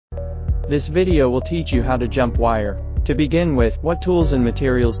This video will teach you how to jump wire. To begin with, what tools and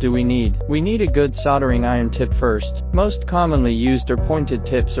materials do we need? We need a good soldering iron tip first. Most commonly used are pointed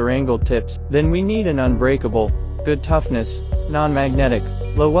tips or angled tips. Then we need an unbreakable, good toughness, non-magnetic,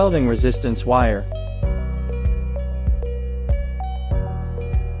 low welding resistance wire.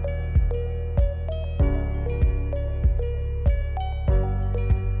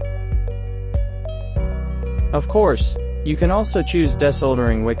 Of course, you can also choose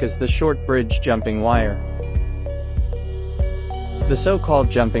desoldering wick as the short bridge jumping wire. The so-called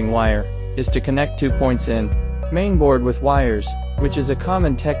jumping wire is to connect 2 points in mainboard with wires, which is a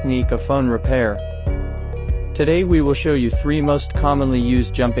common technique of phone repair. Today we will show you 3 most commonly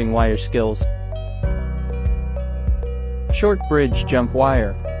used jumping wire skills. Short bridge jump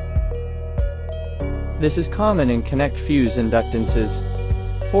wire. This is common in connect fuse inductances.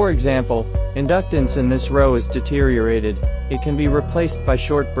 For example, inductance in this row is deteriorated. It can be replaced by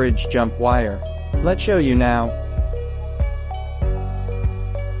short bridge jump wire. Let's show you now.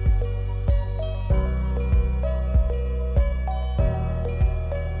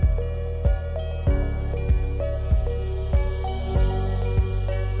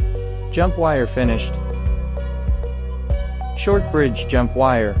 Jump wire finished. Short bridge jump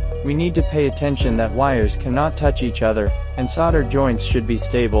wire. We need to pay attention that wires cannot touch each other, and solder joints should be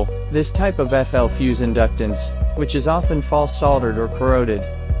stable. This type of FL fuse inductance, which is often false soldered or corroded,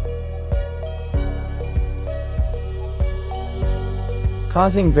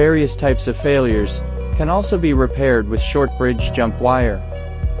 causing various types of failures, can also be repaired with short bridge jump wire.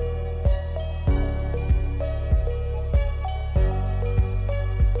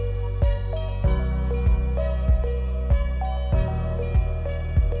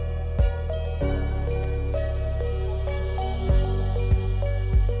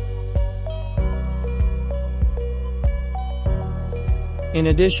 In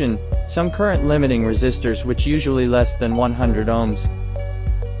addition, some current limiting resistors, which usually less than 100 ohms,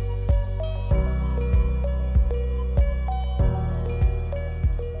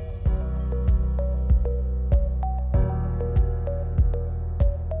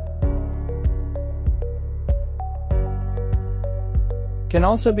 can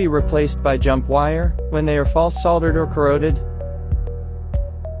also be replaced by jump wire when they are false soldered or corroded.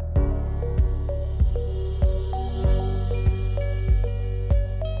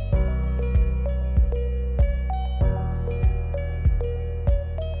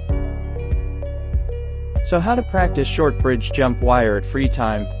 So how to practice short bridge jump wire at free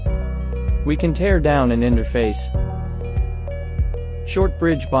time? We can tear down an interface. Short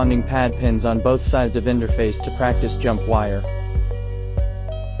bridge bonding pad pins on both sides of interface to practice jump wire.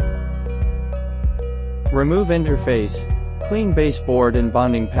 Remove interface, clean baseboard and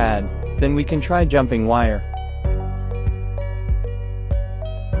bonding pad, then we can try jumping wire.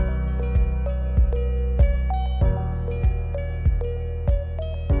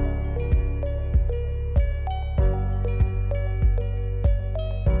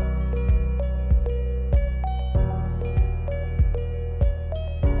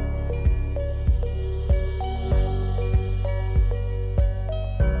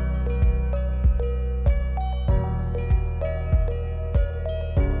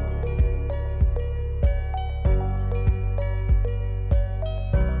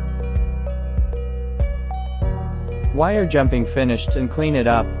 Wire jumping finished and clean it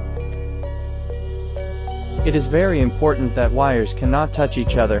up. It is very important that wires cannot touch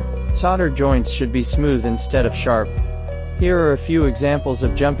each other. Solder joints should be smooth instead of sharp. Here are a few examples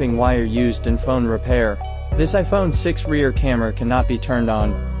of jumping wire used in phone repair. This iPhone 6 rear camera cannot be turned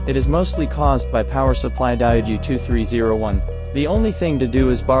on. It is mostly caused by power supply diode U2301. The only thing to do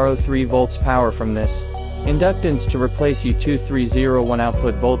is borrow 3 volts power from this inductance to replace U2301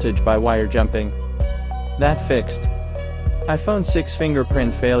 output voltage by wire jumping. That fixed. iPhone 6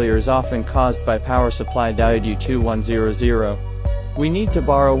 fingerprint failure is often caused by power supply diode U2100. We need to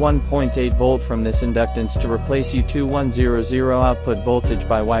borrow 1.8 volt from this inductance to replace U2100 output voltage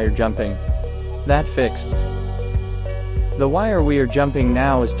by wire jumping. That fixed. The wire we are jumping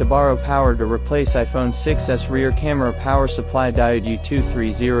now is to borrow power to replace iPhone 6's rear camera power supply diode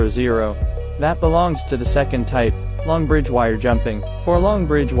U2300. That belongs to the second type, long bridge wire jumping. For long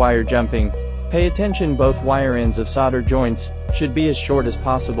bridge wire jumping, pay attention, both wire ends of solder joints should be as short as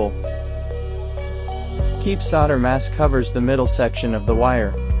possible. Keep solder mask covers the middle section of the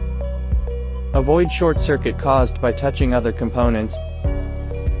wire. Avoid short circuit caused by touching other components.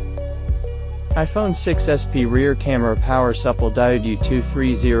 iPhone 6 SP rear camera power supply diode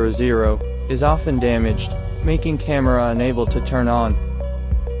U2300 is often damaged, making camera unable to turn on.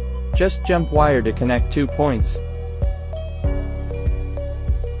 Just jump wire to connect 2 points.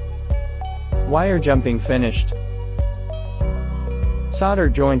 Wire jumping finished. Solder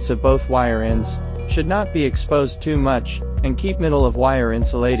joints of both wire ends should not be exposed too much, and keep middle of wire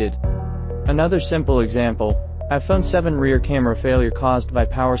insulated. Another simple example, iPhone 7 rear camera failure caused by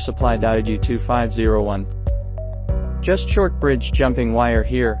power supply diode U2501. Just short bridge jumping wire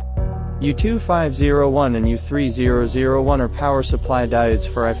here. U2501 and U3001 are power supply diodes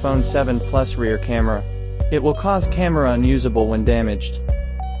for iPhone 7 Plus rear camera. It will cause camera unusable when damaged.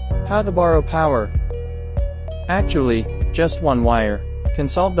 How to borrow power? Actually, just one wire can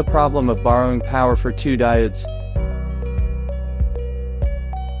solve the problem of borrowing power for two diodes.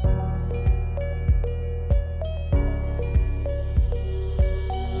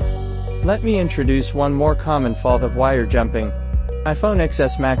 Let me introduce one more common fault of wire jumping. iPhone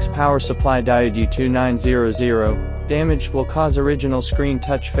XS Max power supply diode U2900 damaged will cause original screen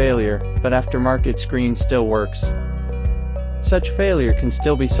touch failure, but aftermarket screen still works. Such failure can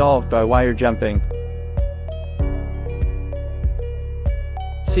still be solved by wire jumping.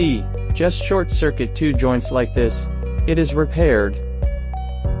 See, just short circuit two joints like this. It is repaired.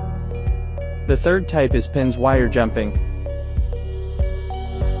 The third type is pins wire jumping.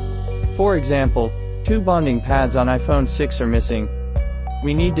 For example, two bonding pads on iPhone 6 are missing.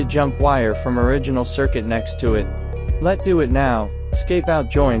 We need to jump wire from original circuit next to it. Let's do it now. Escape out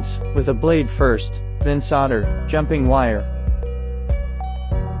joints with a blade first, then solder jumping wire.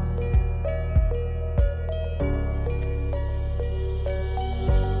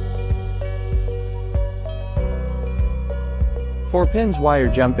 For pins wire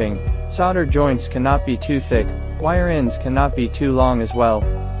jumping, solder joints cannot be too thick, wire ends cannot be too long as well.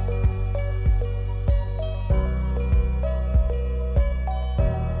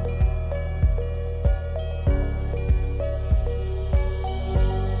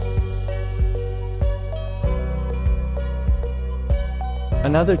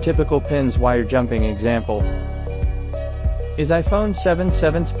 Another typical pins wire jumping example. Is iPhone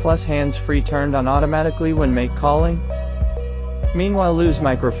 7 Plus hands-free turned on automatically when make calling? Meanwhile lose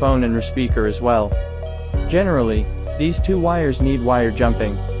microphone and speaker as well. Generally, these two wires need wire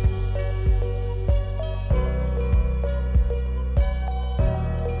jumping.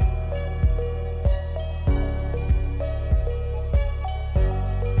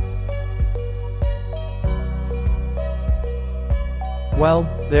 Well,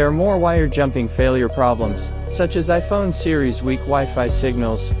 there are more wire jumping failure problems, such as iPhone series weak Wi-Fi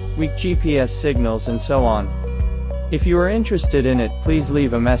signals, weak GPS signals and so on. If you are interested in it, please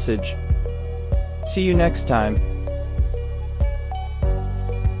leave a message. See you next time.